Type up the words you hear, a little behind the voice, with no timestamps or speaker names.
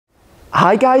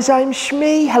Hi guys, I'm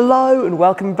Shmee. Hello and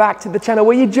welcome back to the channel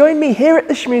where you join me here at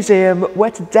the Shmuseum,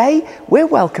 where today we're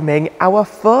welcoming our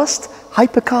first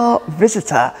hypercar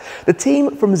visitor. The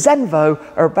team from Zenvo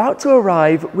are about to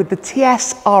arrive with the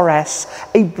TSR-S,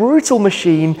 a brutal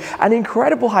machine, an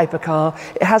incredible hypercar.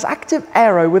 It has active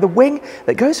aero with a wing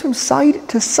that goes from side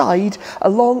to side,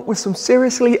 along with some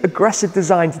seriously aggressive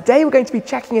design. Today we're going to be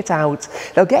checking it out.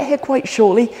 They'll get here quite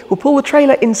shortly. We'll pull the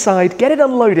trailer inside, get it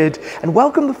unloaded, and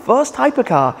welcome the first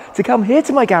hypercar to come here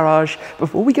to my garage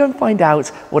before we go and find out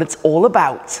what it's all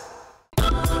about.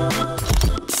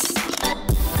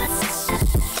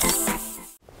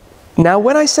 Now,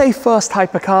 when I say first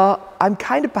hypercar, I'm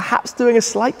kind of perhaps doing a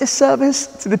slight disservice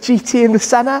to the GT and the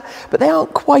Senna, but they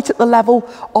aren't quite at the level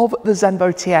of the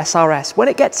Zenvo TSR-S. When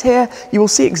it gets here, you will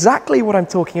see exactly what I'm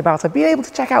talking about. I've been able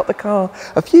to check out the car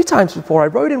a few times before. I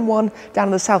rode in one down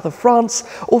in the south of France,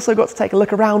 also got to take a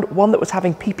look around one that was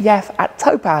having PPF at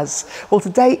Topaz. Well,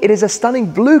 today it is a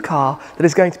stunning blue car that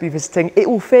is going to be visiting. It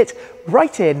will fit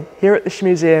right in here at the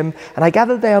Shmuseum, and I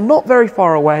gather they are not very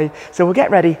far away, so we'll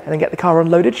get ready and then get the car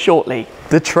unloaded shortly.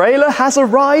 The trailer has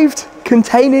arrived,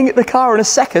 containing the car. In a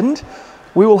second,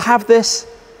 we will have this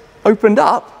opened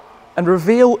up and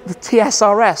reveal the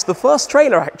TSR-S, the first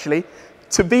trailer actually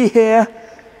to be here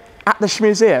at the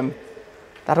Shmuseum.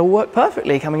 That'll work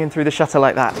perfectly coming in through the shutter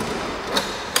like that.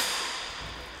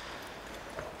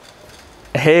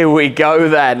 Here we go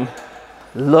then.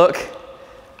 Look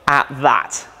at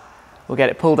that. We'll get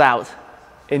it pulled out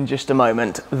in just a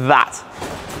moment. That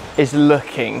is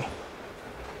looking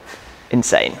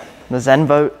insane. The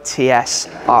Zenvo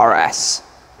TSR-S.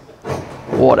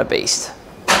 What a beast.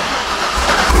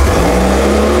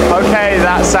 Okay,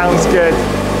 that sounds good.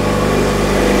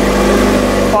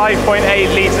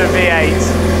 5.8 litre V8.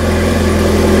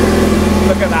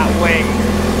 Look at that wing.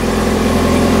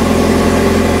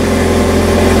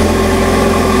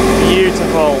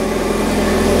 Beautiful.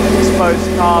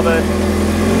 Exposed carbon,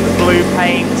 the blue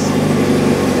paint.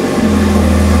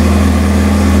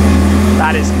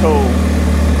 That is cool.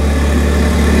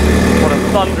 What a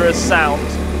thunderous sound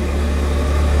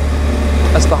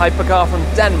as the hypercar from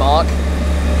Denmark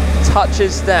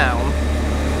touches down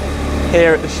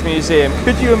here at the Shmuseum.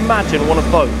 Could you imagine one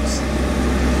of those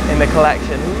in the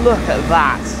collection? Look at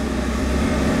that.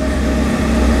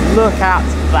 Look at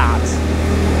that.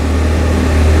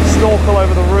 Snorkel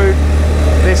over the roof.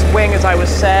 This wing, as I was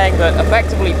saying, that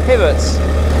effectively pivots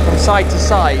from side to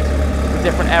side with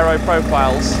different aero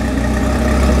profiles.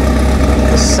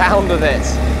 The sound of it.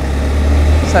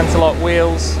 Centerlock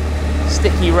wheels,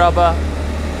 sticky rubber,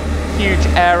 huge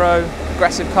aero,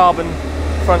 aggressive carbon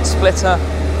front splitter.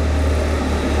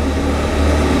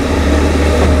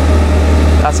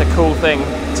 That's a cool thing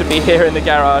to be here in the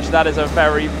garage. That is a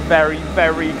very, very,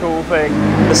 very cool thing.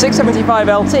 The 675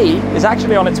 LT is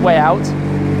actually on its way out.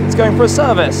 It's going for a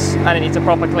service and it needs a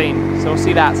proper clean. So we'll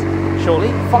see that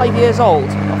shortly. 5 years old,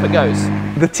 off it goes.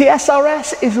 The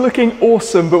TSR-S is looking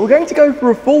awesome, but we're going to go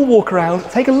for a full walk around,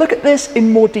 take a look at this in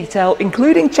more detail,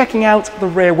 including checking out the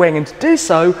rear wing. And to do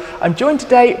so, I'm joined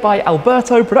today by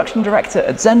Alberto, production director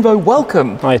at Zenvo.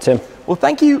 Welcome. Hi, Tim. Well,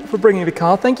 thank you for bringing the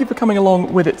car. Thank you for coming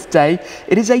along with it today.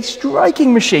 It is a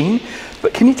striking machine,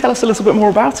 but can you tell us a little bit more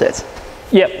about it?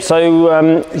 Yep, so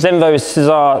Zenvo is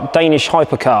our Danish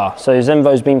hypercar. So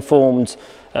Zenvo's been formed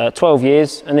 12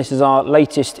 years, and this is our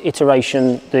latest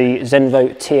iteration, the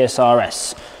Zenvo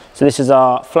TSR-S. So this is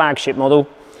our flagship model,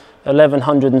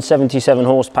 1177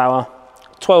 horsepower,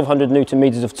 1200 Newton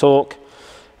meters of torque.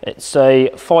 It's a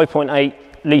 5.8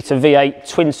 litre V8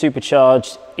 twin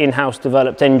supercharged in-house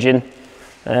developed engine.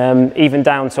 Even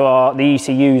down to the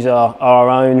ECUs are our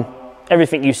own.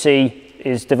 Everything you see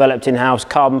is developed in-house.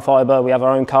 Carbon fibre, we have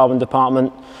our own carbon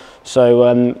department.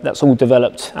 So that's all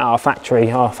developed at our factory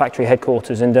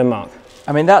headquarters in Denmark.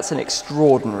 I mean, that's an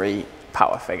extraordinary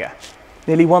power figure.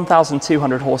 Nearly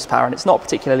 1,200 horsepower, and it's not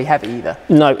particularly heavy either.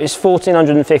 No, it's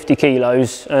 1,450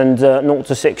 kilos, and 0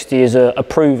 to 60 is a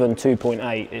proven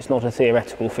 2.8. It's not a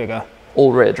theoretical figure.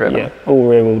 All rear driven? Yeah, all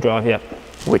rear wheel drive, yeah.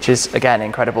 Which is, again,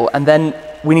 incredible. And then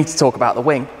we need to talk about the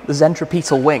wing, the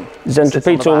Zentripetal wing.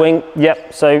 Zentripetal wing,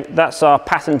 yep. So that's our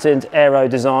patented aero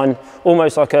design,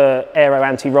 almost like a aero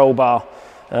anti-roll bar.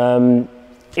 In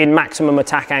maximum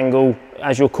attack angle,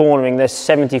 as you're cornering, there's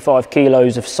 75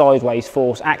 kilos of sideways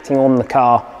force acting on the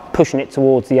car, pushing it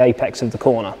towards the apex of the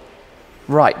corner.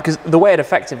 Right, because the way it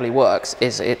effectively works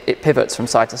is it pivots from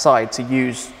side to side to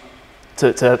use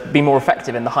to be more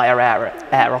effective in the higher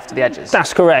air off to the edges.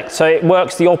 That's correct. So it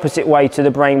works the opposite way to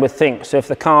the brain would think. So if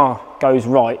the car goes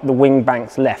right, the wing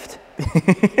banks left.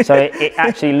 So it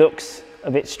actually looks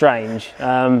a bit strange.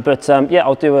 Yeah,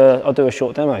 I'll do a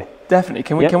short demo. Definitely.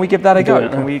 Can we give that a go?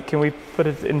 Can we put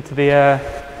it into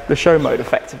the show mode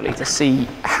effectively to see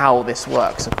how this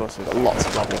works? Of course, we've got lots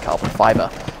of lovely carbon fibre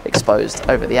exposed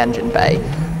over the engine bay,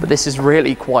 but this is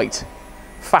really quite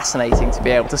fascinating to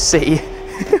be able to see.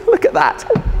 Look at that.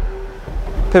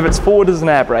 Pivots forward as an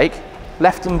air brake,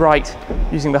 left and right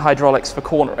using the hydraulics for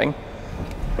cornering,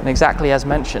 and exactly as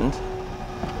mentioned,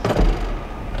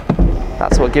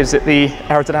 that's what gives it the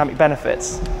aerodynamic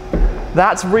benefits.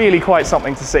 That's really quite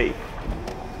something to see,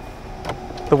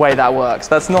 the way that works.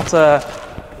 That's not a,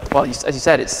 well, as you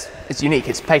said, it's unique,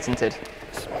 it's patented.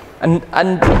 And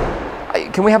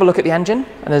can we have a look at the engine?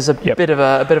 And there's a bit of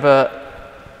a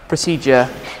procedure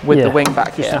with the wing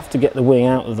back here. Just have to get the wing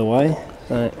out of the way.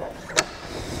 So it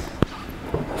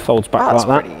folds back like that.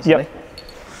 That's pretty easily.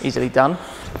 Easily done.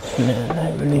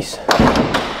 No, release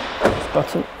this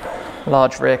button.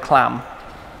 Large rear clam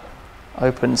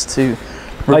opens to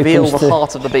reveal the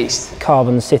heart of the beast.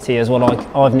 Carbon City is what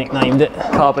I've nicknamed it.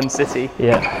 Carbon City.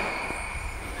 Yeah.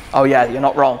 Oh yeah, you're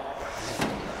not wrong.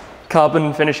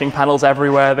 Carbon finishing panels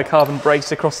everywhere, the carbon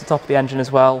brakes across the top of the engine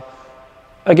as well.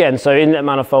 Again, so inlet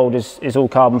manifold is all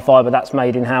carbon fibre, that's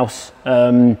made in-house.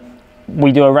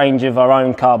 We do a range of our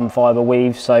own carbon fibre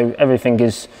weaves, so everything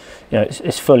is, you know,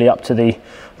 it's fully up to the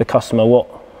customer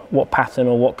what pattern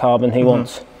or what carbon he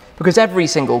wants. Because every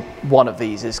single one of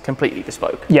these is completely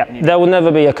bespoke. Yeah, there will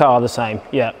never be a car the same.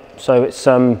 Yeah, so it's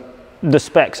the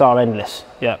specs are endless.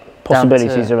 Yeah,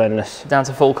 possibilities are endless. Down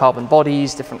to full carbon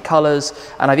bodies, different colours,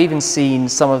 and I've even seen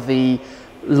some of the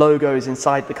logos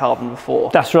inside the carbon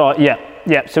before. That's right. Yeah,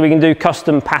 yeah. So we can do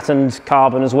custom patterned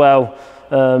carbon as well.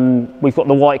 We've got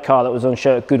the white car that was on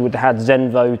show at Goodwood that had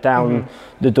Zenvo down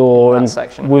the door, and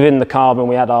section. Within the carbon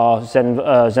we had our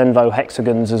Zenvo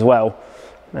hexagons as well.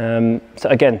 So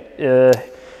again,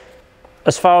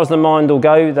 as far as the mind will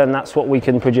go, then that's what we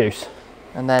can produce.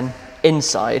 And then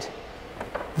inside,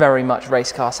 very much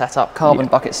race car setup, carbon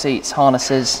bucket seats,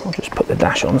 harnesses. I'll just put the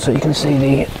dash on so you can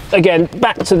see again,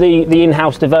 back to the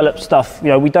in-house developed stuff. You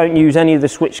know, we don't use any of the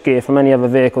switchgear from any other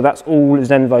vehicle. That's all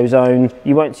Zenvo's own.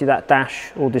 You won't see that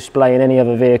dash or display in any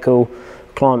other vehicle.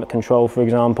 Climate control, for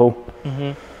example.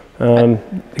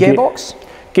 Gearbox?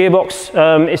 Gearbox,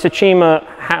 it's a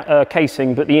Shmeemobiles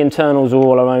casing, but the internals are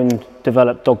all our own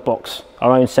developed dog box,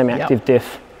 our own semi-active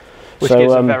diff. Which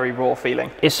gives a very raw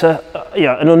feeling. It's an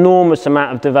enormous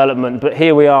amount of development, but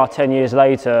here we are 10 years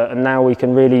later, and now we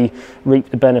can really reap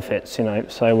the benefits, you know.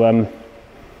 So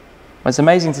it's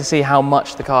amazing to see how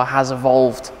much the car has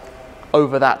evolved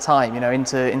over that time, you know,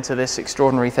 into this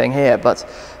extraordinary thing here. But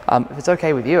if it's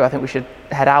okay with you, I think we should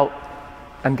head out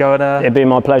and go and it'd be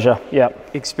my pleasure. Yeah.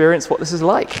 Experience what this is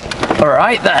like. All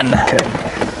right then. Okay.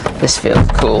 This feels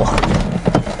cool.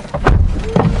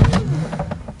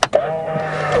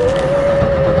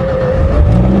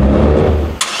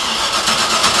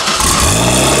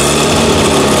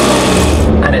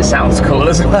 And it sounds cool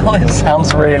as well. It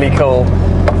sounds really cool.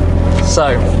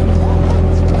 So,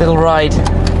 little ride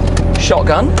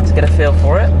shotgun to get a feel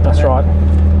for it. That's right.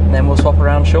 And then we'll swap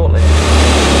around shortly.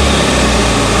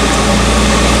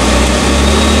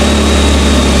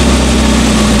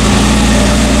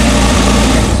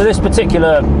 So this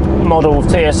particular model of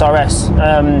TSR-S,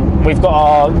 we've got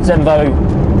our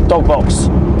Zenvo dog box.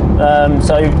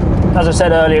 So as I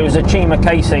said earlier, it was a Shmeemobiles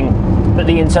casing, but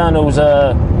the internals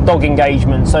are dog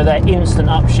engagement, so they're instant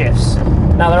upshifts.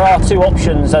 Now there are two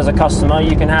options as a customer.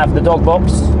 You can have the dog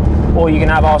box, or you can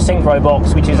have our synchro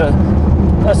box, which is a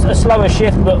slower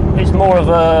shift, but it's more of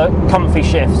a comfy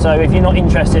shift. So if you're not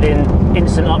interested in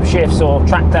instant upshifts or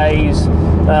track days,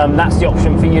 that's the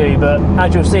option for you. But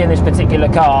as you'll see in this particular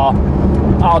car,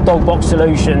 our dog box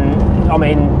solution, I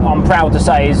mean, I'm proud to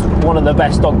say, is one of the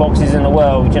best dog boxes in the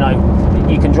world. You know,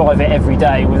 you can drive it every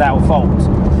day without fault.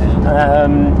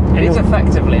 It is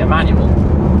effectively a manual.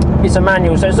 It's a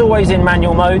manual, so it's always in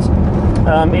manual mode.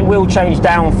 It will change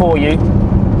down for you.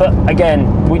 But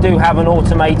again, we do have an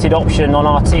automated option on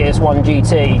our TS1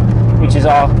 GT, which is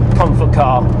our comfort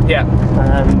car. Yeah.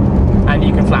 And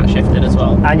you can flat shift it as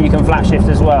well. And you can flat shift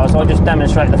as well. So I'll just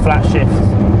demonstrate the flat shift.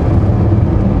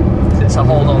 It's a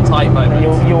hold on tight moment.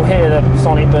 You'll hear the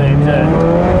sonic boom.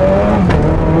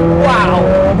 Wow!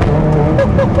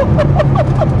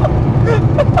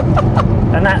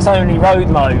 And that's only road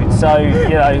mode. So, you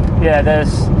know, yeah,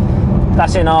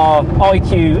 that's in our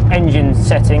IQ engine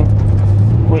setting,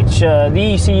 which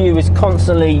the ECU is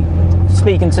constantly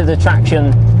speaking to the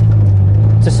traction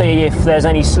to see if there's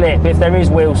any slip. If there is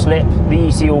wheel slip, the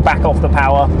ECU will back off the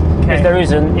power. Okay. If there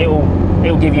isn't,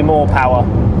 it'll give you more power.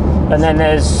 And then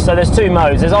there's two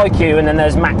modes. There's IQ and then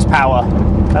there's max power.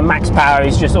 and max power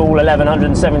is just all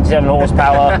 1177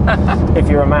 horsepower if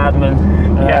you're a madman.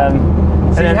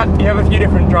 So you have a few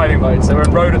different driving modes. So we're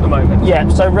in road at the moment. Yeah,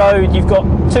 so road, you've got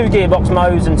 2 gearbox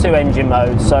modes and 2 engine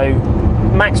modes. So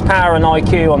max power and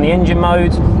IQ on the engine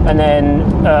mode, and then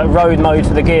road mode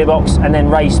for the gearbox, and then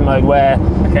race mode where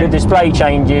the display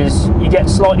changes. You get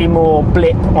slightly more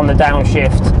blip on the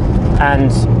downshift,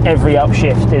 and every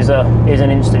upshift is an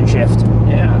instant shift.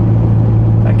 Yeah.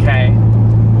 Okay.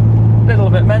 A little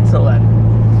bit mental then.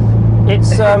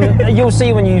 It's you'll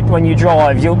see when you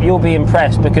drive, you'll be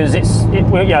impressed, because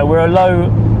we're a low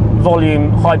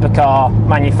volume hypercar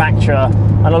manufacturer,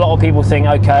 and a lot of people think,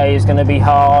 okay, it's going to be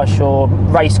harsh or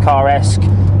race car-esque,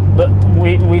 but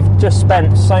we've just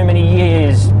spent so many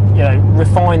years,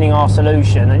 refining our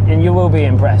solution, and you will be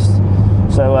impressed.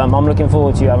 So I'm looking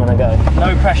forward to you having a go.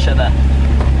 No pressure then.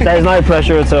 There's no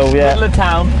pressure at all. Yeah. Middle of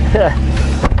town. Yeah.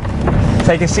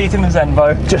 Take a seat in the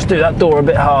Zenvo. Just do that door a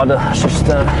bit harder. Just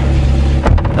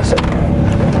that's it.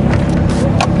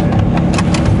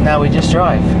 Now we just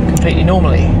drive completely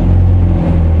normally.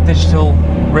 Digital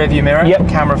rear view mirror,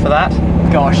 camera for that.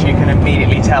 Gosh, you can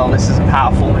immediately tell this is a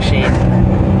powerful machine.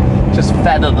 Just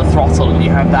feather the throttle and you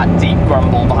have that deep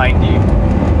grumble behind you.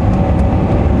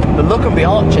 The look of the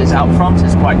arches out front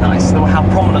is quite nice, how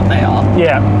prominent they are.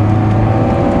 Yeah.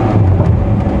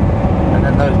 And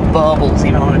then those burbles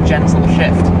even on a gentle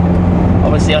shift.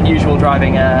 Obviously unusual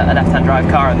driving a left-hand drive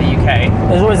car in the UK.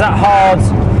 There's always that hard,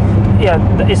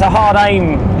 it's a hard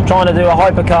aim trying to do a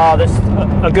hypercar that's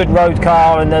a good road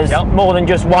car, and there's more than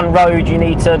just one road you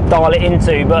need to dial it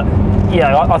into. But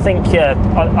I think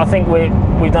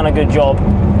we've done a good job.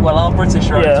 Well, our British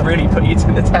roads really put you to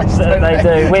the test. They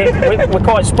do. We're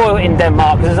quite spoilt in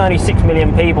Denmark because there's only 6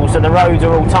 million people, so the roads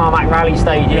are all tarmac rally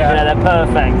stages. They're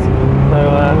perfect. So.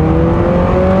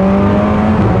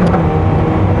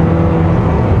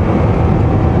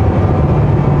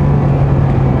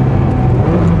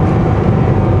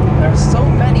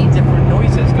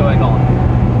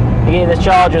 You hear the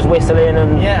chargers whistling,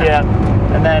 and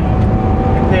and then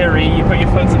in theory you put your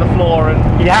foot to the floor, and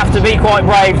you have to be quite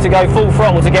brave to go full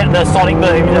throttle to get the sonic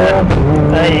boom.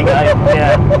 There you go.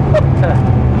 Yeah.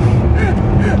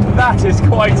 That is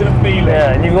quite a feeling.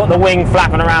 Yeah, and you've got the wing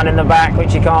flapping around in the back,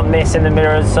 which you can't miss in the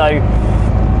mirrors. So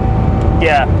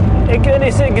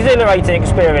it's an exhilarating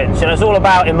experience. It's all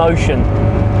about emotion.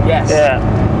 Yes. Yeah.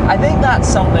 I think that's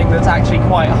something that's actually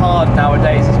quite hard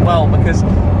nowadays as well, because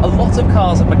a lot of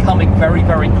cars are becoming very,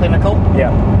 very clinical.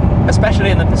 Yeah. Especially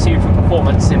in the pursuit for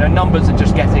performance. Numbers are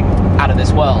just getting out of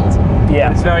this world. Yeah.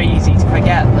 And it's very easy to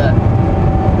forget that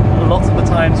a lot of the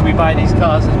times we buy these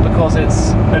cars is because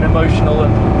it's an emotional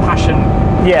and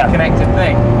passion-connected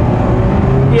thing.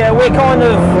 Yeah, we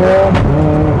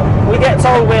get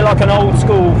told we're like an old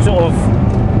school sort of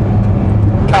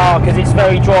car because it's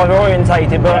very driver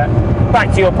orientated, but back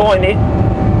to your point,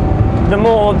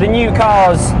 the new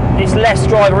cars, it's less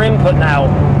driver input now,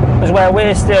 as where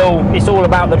we're still, it's all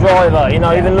about the driver.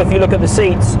 Even if you look at the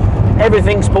seats,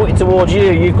 everything's pointed towards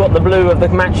you. You've got the blue of the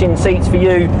matching seats for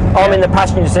you. I'm in the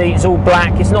passenger seat, it's all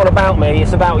black. It's not about me,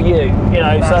 it's about you.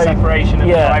 That separation of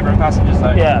the driver and passengers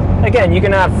though. Yeah. Again, you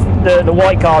can have the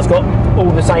white car's got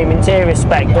all the same interior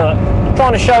spec, but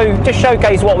trying to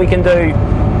showcase what we can do.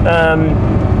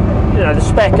 The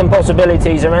spec and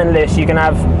possibilities are endless. You can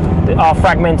have our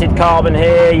fragmented carbon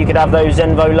here, you could have those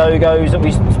Zenvo logos that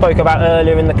we spoke about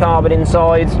earlier in the carbon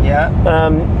inside.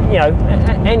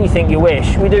 Anything you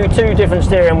wish. We do 2 different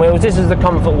steering wheels. This is the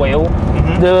comfort wheel.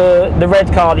 The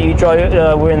red car that you drove,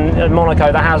 we're in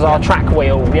Monaco, that has our track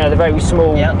wheel, the very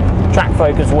small track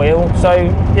focus wheel. So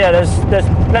there's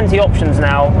plenty of options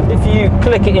now. If you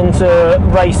click it into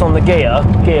race on the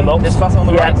gearbox, this button on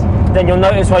the right, then you'll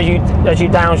notice as you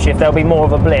downshift there'll be more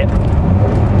of a blip.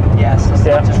 Yes,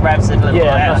 it just revs it a little bit.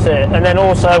 That's it. And then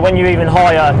also when you're even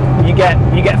higher, you get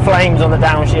flames on the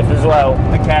downshift as well.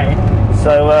 Okay.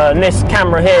 So and this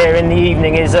camera here in the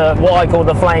evening is what I call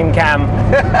the flame cam,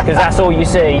 because that's all you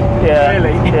see. Yeah.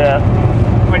 Really? Yeah.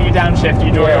 When you downshift,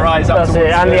 you draw your eyes up. That's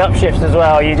it. And the upshifts as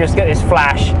well. You just get this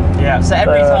flash. Yeah. So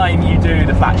every time you do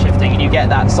the flat shifting and you get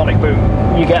that sonic boom,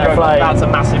 you get a flame. That's a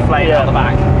massive flame out the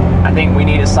back. I think we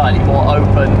need a slightly more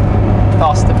open,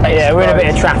 faster pace. Yeah, we're in a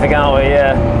bit of traffic, aren't we?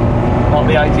 Yeah. Not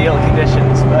the ideal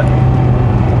conditions, but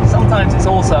sometimes it's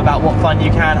also about what fun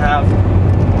you can have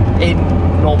in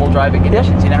normal driving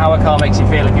conditions. How a car makes you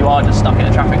feel if you are just stuck in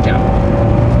a traffic jam.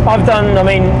 I've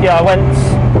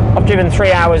driven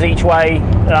 3 hours each way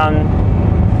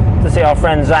to see our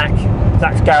friend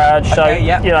Zach's garage. So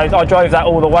I drove that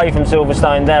all the way from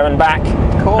Silverstone there and back.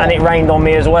 Cool. And it rained on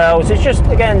me as well. So it's just,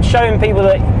 again, showing people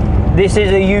that This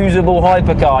is a usable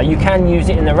hypercar. You can use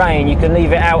it in the rain. You can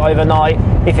leave it out overnight.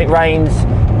 If it rains,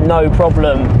 no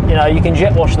problem. You know, you can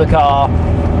jet wash the car.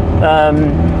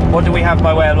 What do we have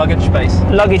by way of luggage space?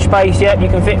 Luggage space, yep. You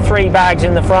can fit 3 bags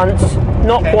in the front.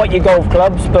 Not quite your golf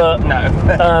clubs, but no.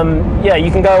 yeah, you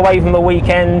can go away from a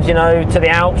weekend, you know, to the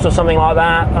Alps or something like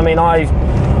that. I mean, I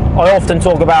often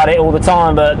talk about it all the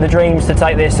time, but the dream's to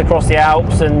take this across the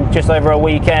Alps and just over a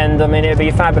weekend. I mean, it'd be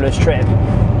a fabulous trip.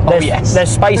 There's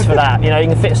space for that. You know, you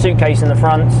can fit a suitcase in the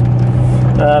front.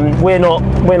 We're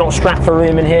not strapped for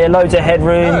room in here. Loads of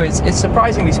headroom. No, it's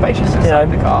surprisingly spacious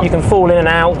inside the car. You can fall in and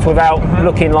out without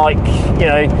looking like, you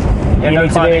know, you no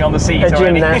need to be on the seat a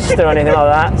gymnast or anything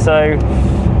like that. So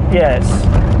yeah,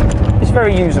 it's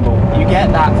very usable. You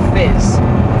get that fizz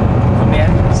from the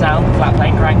engine sound, flat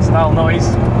plane crank style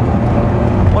noise.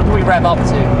 What do we rev up to?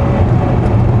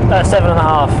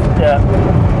 7.5. Yeah.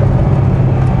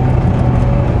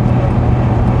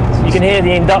 You can hear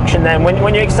the induction then.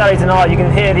 When you accelerate hard, you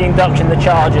can hear the induction, the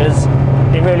chargers.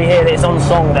 You really hear that it's on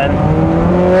song then.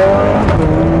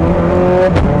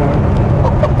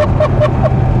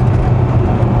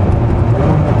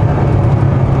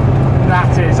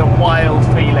 That is a wild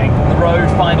feeling. The road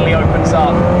finally opens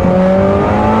up.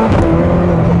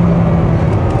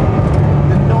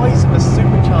 The noise of the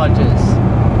superchargers.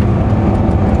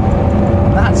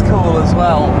 That's cool as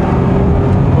well.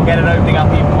 We'll get it opening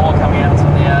up even more coming out of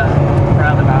the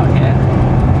roundabout here.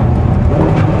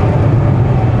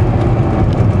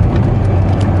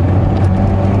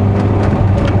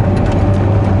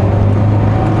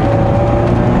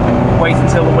 Wait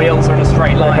until the wheels are in a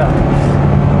straight line.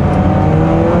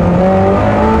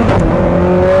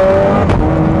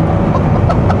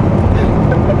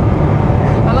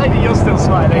 I like that you're still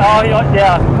smiling. Oh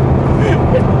yeah.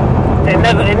 It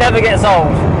never gets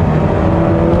old.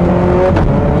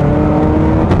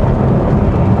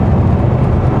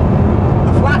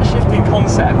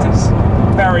 Concept is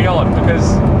very odd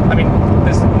because, I mean,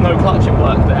 there's no clutch at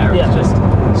work there. It's just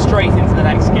straight into the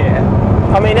next gear.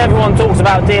 I mean, everyone talks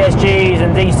about DSGs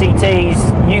and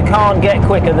DCTs. You can't get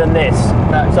quicker than this.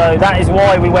 No. So that is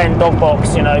why we went dog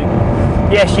box, you know.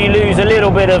 Yes, you lose a little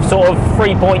bit of sort of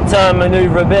 3-point turn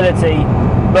manoeuvrability,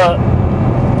 but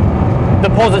the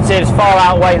positives far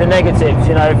outweigh the negatives,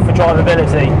 you know, for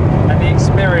drivability. And the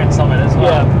experience of it as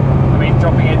well. Yeah. I mean,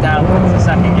 dropping it down into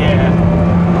second gear.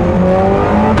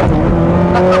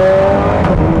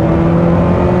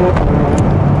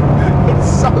 It's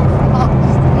so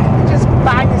fast. It just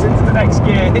bangs into the next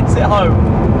gear, hits it home.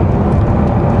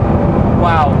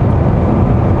 Wow.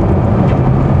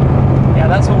 Yeah,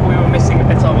 that's what we were missing a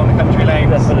bit of on the country lanes.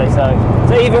 Definitely so.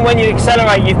 So even when you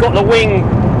accelerate, you've got the wing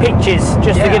pitches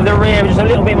just to give the rear just a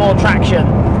little bit more traction.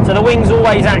 So the wing's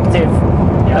always active.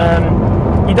 Yeah.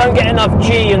 You don't get enough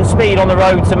G and speed on the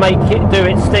road to make it do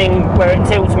its thing where it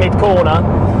tilts mid-corner,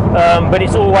 but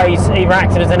it's always either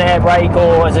acting as an air brake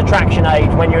or as a traction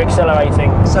aid when you're accelerating.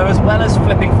 So as well as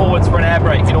flipping forwards for an air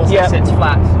brake, it also sits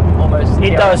flat almost.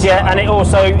 It does, yeah, and it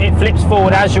flips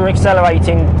forward as you're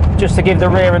accelerating just to give the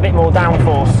rear a bit more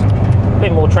downforce, a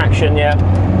bit more traction, yeah.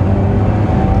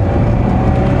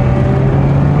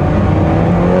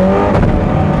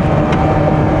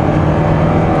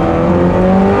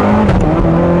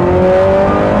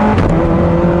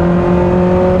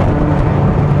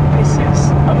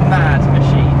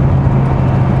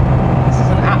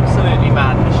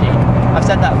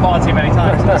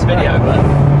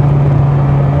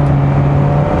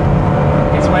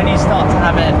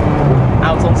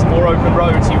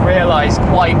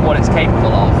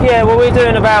 Yeah, well, we're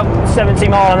doing about 70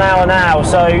 mile an hour now,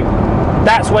 so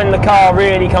that's when the car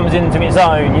really comes into its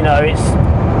own. You know,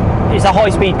 it's a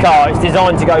high-speed car. It's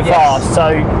designed to go fast,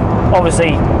 so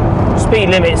obviously speed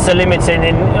limits are limiting,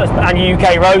 and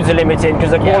UK roads are limiting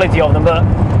because of the quality of them. But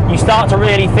you start to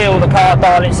really feel the car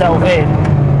dial itself in.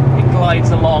 It glides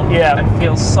along and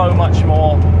feels so much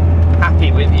more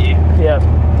happy with you. Yeah.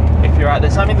 If you're at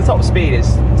this, I mean, the top speed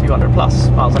is 200 plus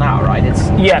miles an hour, right?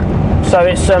 So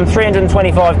it's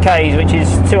 325 k's, which is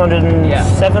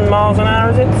 207 miles an hour,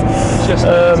 is it? It's just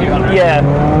 200. Yeah.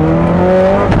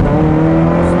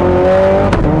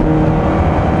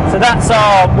 So that's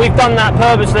we've done that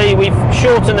purposely. We've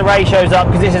shortened the ratios up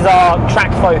because this is our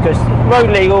track focused, road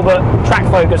legal, but track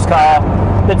focused car.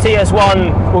 The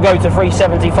TS1 will go to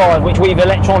 375, which we've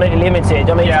electronically limited.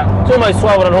 I mean, it's almost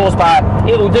 1200 horsepower.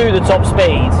 It will do the top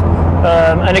speed.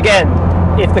 And again,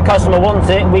 if the customer wants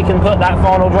it, we can put that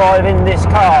final drive in this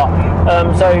car.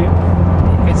 So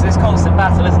it's this constant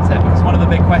battle, isn't it? Because one of the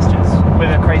big questions with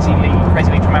a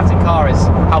crazily dramatic car is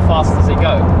how fast does it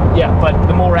go? Yeah. But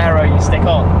the more aero you stick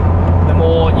on, the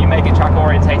more you make it track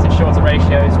orientated, shorter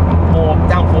ratios, more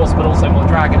downforce, but also more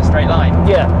drag in a straight line.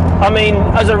 Yeah, I mean,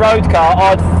 as a road car,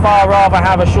 I'd far rather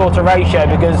have a shorter ratio,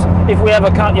 because if we ever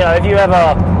cut, you know, if you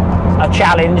ever a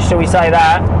challenge, shall we say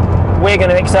that, we're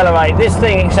going to accelerate. This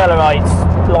thing accelerates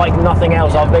like nothing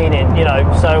else I've been in, you know.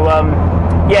 So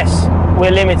yes,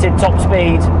 we're limited top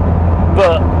speed,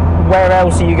 but where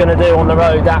else are you going to do on the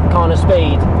road that kind of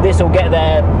speed? This will get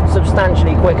there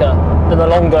substantially quicker than a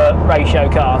longer ratio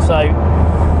car. So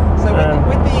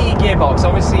with the gearbox,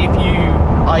 obviously if you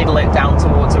idle it down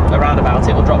towards a roundabout,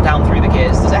 it will drop down through the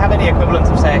gears. Does it have any equivalent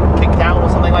of, say, a kick down or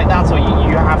something like that, or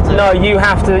you have to? No, you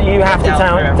have to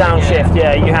downshift.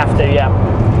 Yeah, you have to. Yeah.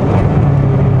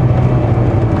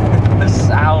 The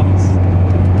sounds.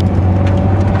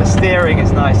 The steering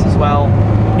is nice as well.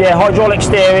 Yeah, hydraulic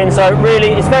steering. So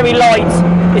really, it's very light.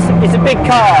 It's a big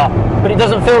car, but it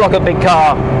doesn't feel like a big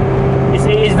car.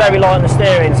 It is very light on the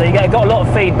steering, so you got a lot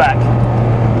of feedback.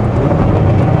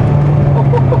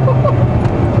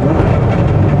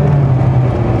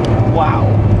 Wow.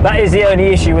 That is the only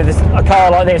issue with a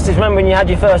car like this. Is remember when you had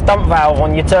your first dump valve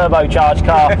on your turbocharged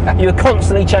car, you were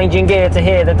constantly changing gear to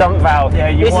hear the dump valve.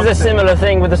 Yeah, this is a similar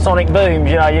thing with the sonic booms.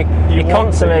 You know, you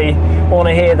constantly want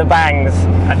to hear the bangs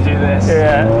and do this.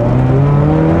 Yeah.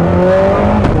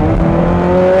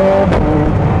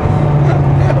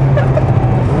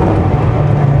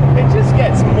 It just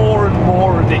gets more and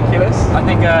more ridiculous. I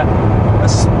think a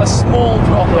small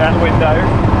drop out the window.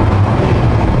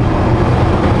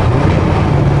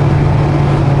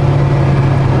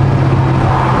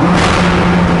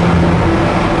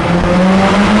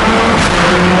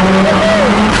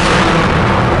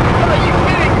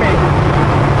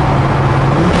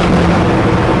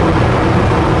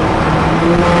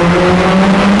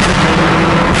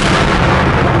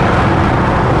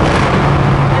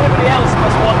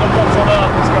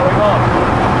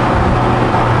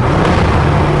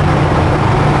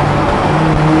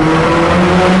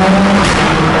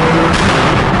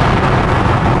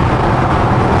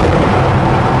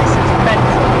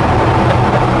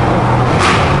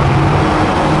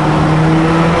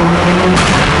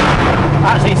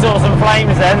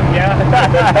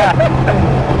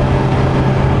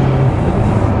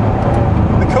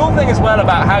 The cool thing as well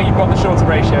about how you've got the shorter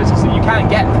ratios is that you can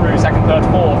get through second, third,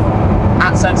 fourth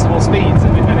at sensible speeds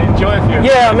and enjoy a few.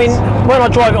 Yeah, I mean, when I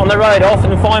drive it on the road, I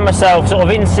often find myself sort of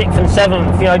in sixth and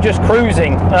seventh, you know, just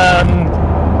cruising.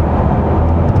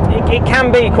 It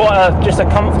can be quite just a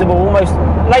comfortable, almost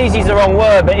lazy is the wrong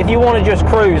word, but if you want to just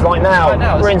cruise like now,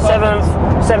 we're in seventh,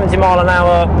 70 mile an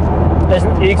hour.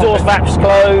 The exhaust valves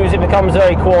close. It becomes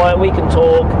very quiet. We can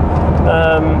talk.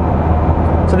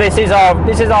 So this is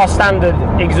our standard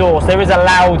exhaust. There is a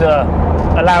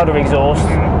louder exhaust,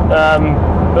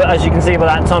 but as you can see by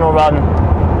that tunnel run,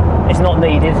 it's not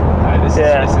needed. No, this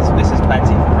is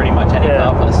plenty for pretty much any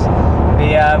purpose.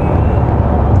 The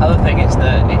other thing is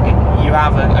that you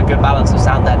have a good balance of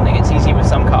sound deadening. It's easy with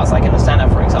some cars, like in the Senna,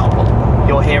 for example.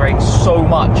 You're hearing so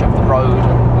much of the road,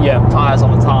 and tyres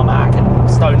on the tarmac, and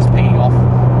stones pinging off,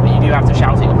 that you do have to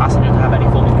shout at your passenger to have any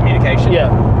form of communication. Yeah.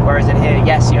 Whereas in here,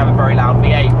 yes, you have a very loud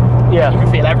V8. Yeah. You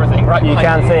can feel everything, right? You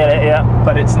can feel it, yeah.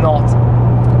 But it's not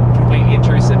completely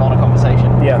intrusive on a conversation.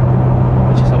 Yeah.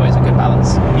 Which is always a good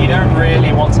balance. You don't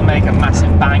really want to make a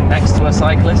massive bang next to a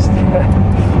cyclist.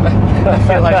 I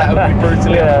feel like that would be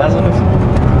brutally unpleasant.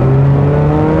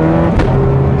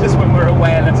 Just when we're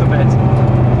away a little bit.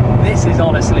 This is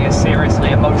honestly a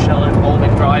seriously emotional and involving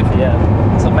drive. Yeah.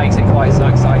 That's what makes it quite so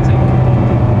exciting.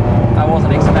 I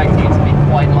wasn't expecting it to be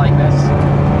quite like this.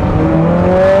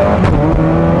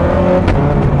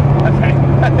 Okay,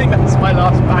 I think that's my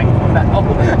last bang from now.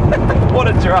 What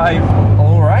a drive.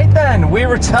 Alright then, we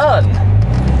return.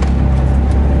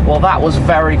 Well, that was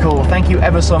very cool. Thank you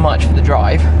ever so much for the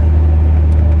drive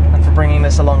and for bringing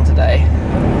this along today.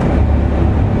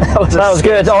 That was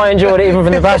good. I enjoyed it even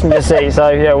from the passenger seat. So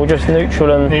yeah, we'll just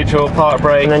neutral, park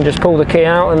brake, and then just pull the key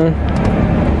out, and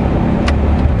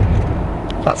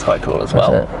that's quite cool as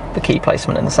well. The key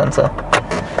placement in the centre,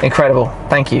 incredible.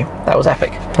 Thank you. That was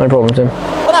epic. No problem, Tim.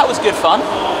 Well, that was good fun.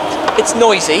 It's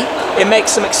noisy. It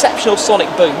makes some exceptional sonic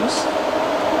booms.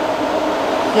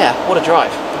 Yeah, what a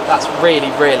drive. That's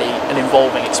really, really an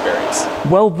involving experience.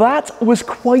 Well, that was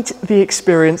quite the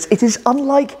experience. It is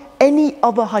unlike any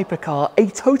other hypercar, a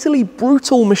totally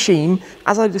brutal machine,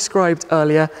 as I described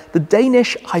earlier, the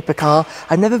Danish hypercar.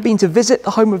 I've never been to visit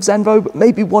the home of Zenvo, but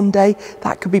maybe one day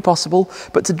that could be possible.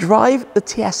 But to drive the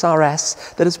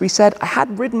TSR-S, that, as we said, I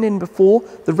had ridden in before,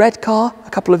 the red car a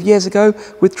couple of years ago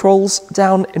with trolls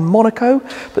down in Monaco,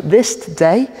 but this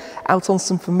today, out on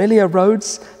some familiar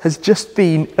roads, has just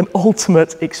been an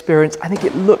ultimate experience. I think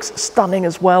it looks stunning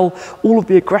as well. All of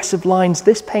the aggressive lines,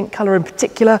 this paint color in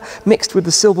particular, mixed with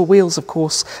the silver wheels, of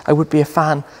course, I would be a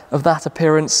fan of that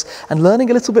appearance, and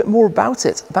learning a little bit more about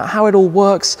it, about how it all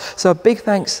works. So a big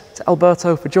thanks to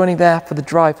Alberto for joining there for the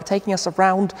drive, for taking us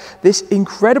around this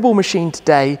incredible machine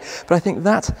today. But I think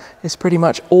that is pretty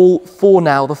much all for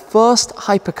now. The first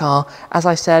hypercar, as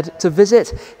I said, to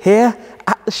visit here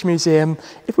at the Shmuseum,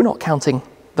 if we're not counting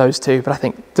those two, but I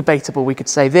think debatable, we could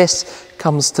say this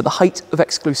comes to the height of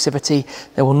exclusivity.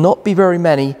 There will not be very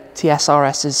many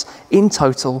TSR-Ss in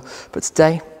total, but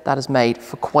today that has made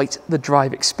for quite the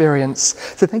drive experience.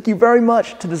 So thank you very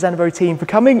much to the Zenvo team for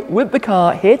coming with the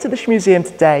car here to the Shmuseum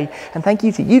today, and thank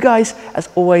you to you guys as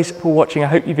always for watching. I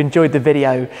hope you've enjoyed the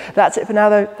video. That's it for now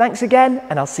though. Thanks again,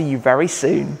 and I'll see you very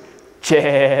soon.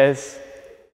 Cheers.